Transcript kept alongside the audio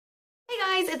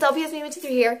guys, it's hvnt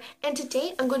here, and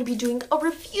today I'm going to be doing a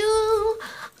review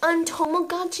on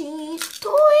Tamagotchi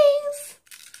toys.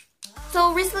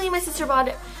 So recently my sister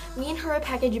bought me and her a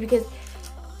package because,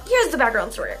 here's the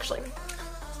background story actually.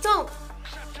 So,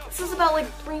 this was about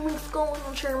like 3 weeks ago, I'm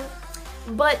not sure.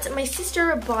 But my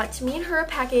sister bought me and her a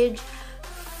package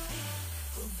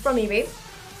from eBay.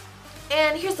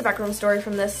 And here's the background story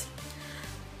from this.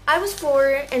 I was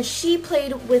 4 and she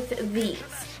played with these.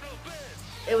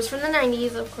 It was from the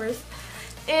 90s, of course.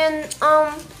 And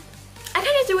I kind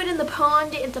of threw it in the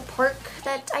pond in the park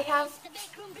that I have.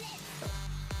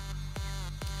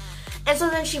 And so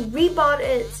then she rebought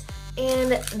it,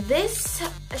 and this,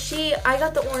 I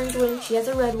got the orange one, she has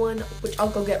a red one, which I'll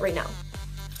go get right now.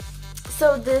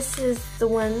 So this is the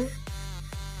one.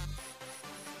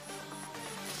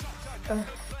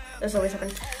 This always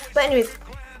happens. But anyways,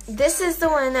 this is the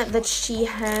one that she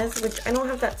has, which I don't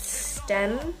have that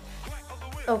stem.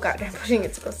 Oh god, I'm pushing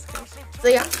it supposed to. So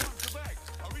yeah.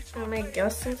 I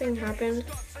guess something happened.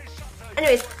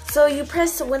 Anyways, so you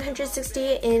press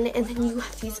 160 in, and then you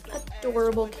have these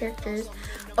adorable characters.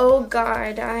 Oh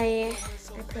god, I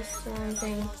pressed the wrong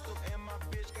thing.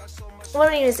 Well,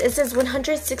 anyways, it says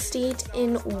 160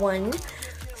 in 1.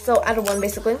 So out of 1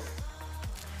 basically.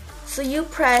 So you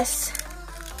press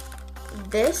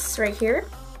this right here,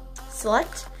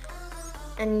 select,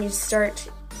 and you start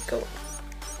going.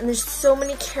 And there's so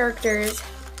many characters,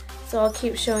 so I'll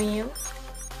keep showing you.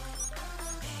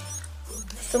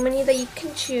 So many that you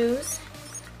can choose.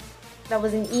 That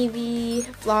was an Eevee,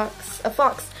 a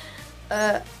fox,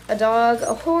 a dog,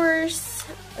 a horse,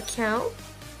 a cow,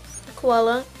 a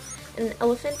koala, an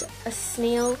elephant, a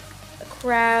snail, a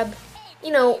crab, you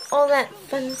know, all that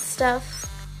fun stuff.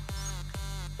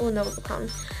 Oh, no, it was a clown.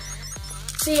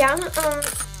 So yeah,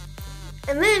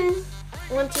 and then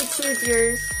once you choose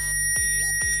yours,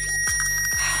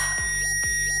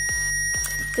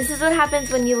 this is what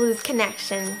happens when you lose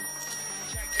connection.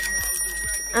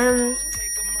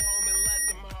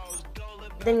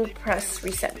 Then you press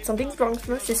reset. Something's wrong with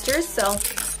my sister, so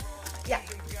yeah.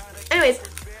 Anyways,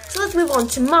 so let's move on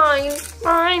to mine.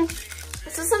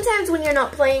 So sometimes when you're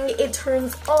not playing, it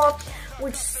turns off,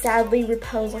 which sadly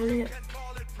repels on it.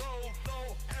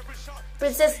 But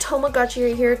it says Tamagotchi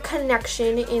right here,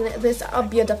 connection in this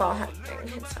beautiful thing.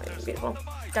 It's not even beautiful.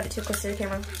 Got it too close to the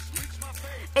camera.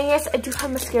 And yes, I do have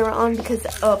mascara on because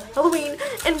of Halloween.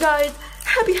 And guys,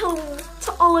 happy Halloween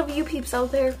to all of you peeps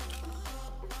out there.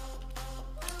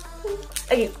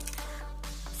 Okay.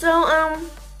 So,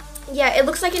 yeah, it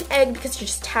looks like an egg because you're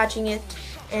just attaching it.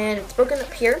 And it's broken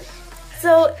up here.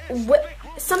 So,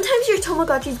 sometimes your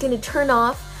Tamagotchi is going to turn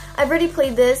off. I've already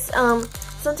played this.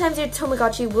 Sometimes your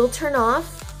Tamagotchi will turn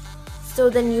off. So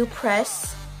then you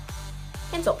press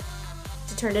cancel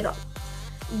to turn it off.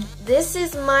 This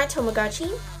is my Tamagotchi,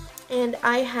 and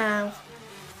I have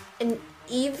an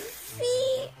Eevee-ish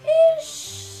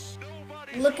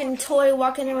looking toy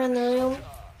walking around the room.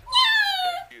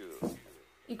 Yeah!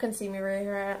 You can see me right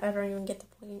here. I don't even get the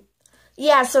point.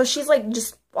 Yeah, so she's like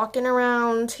just walking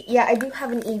around. Yeah, I do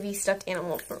have an Eevee stuffed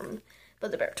animal from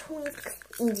the Bear Toys.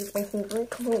 Eevee's my favorite.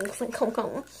 Come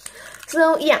on.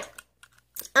 So yeah.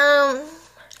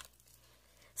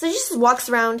 So she just walks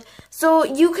around. So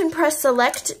you can press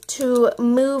select to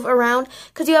move around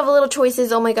because you have little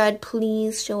choices. Oh my god,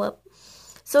 please show up.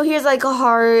 So here's like a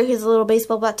heart. Here's a little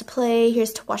baseball bat to play.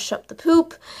 Here's to wash up the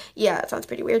poop. Yeah, it sounds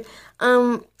pretty weird.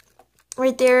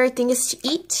 Right there, I think is to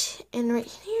eat. And right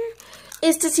here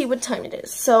is to see what time it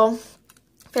is. So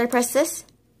if I press this,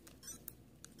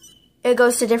 it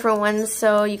goes to different ones.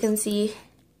 So you can see,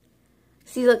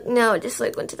 look, no, it just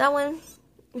like went to that one.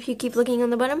 If you keep looking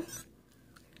on the bottom.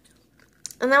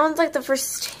 And that one's like the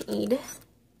first aid.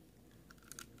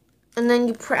 And then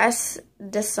you press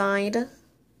decide.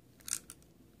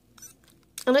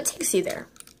 And it takes you there.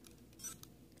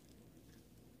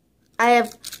 I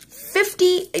have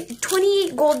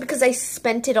 28 gold because I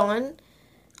spent it on.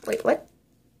 Wait, what?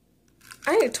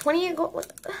 I have 28 gold?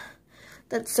 What?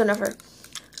 That's so never.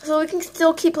 So we can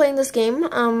still keep playing this game.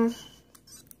 I'm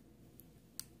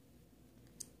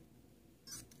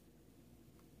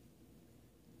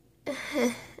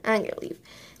gonna leave.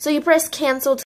 So you press cancel to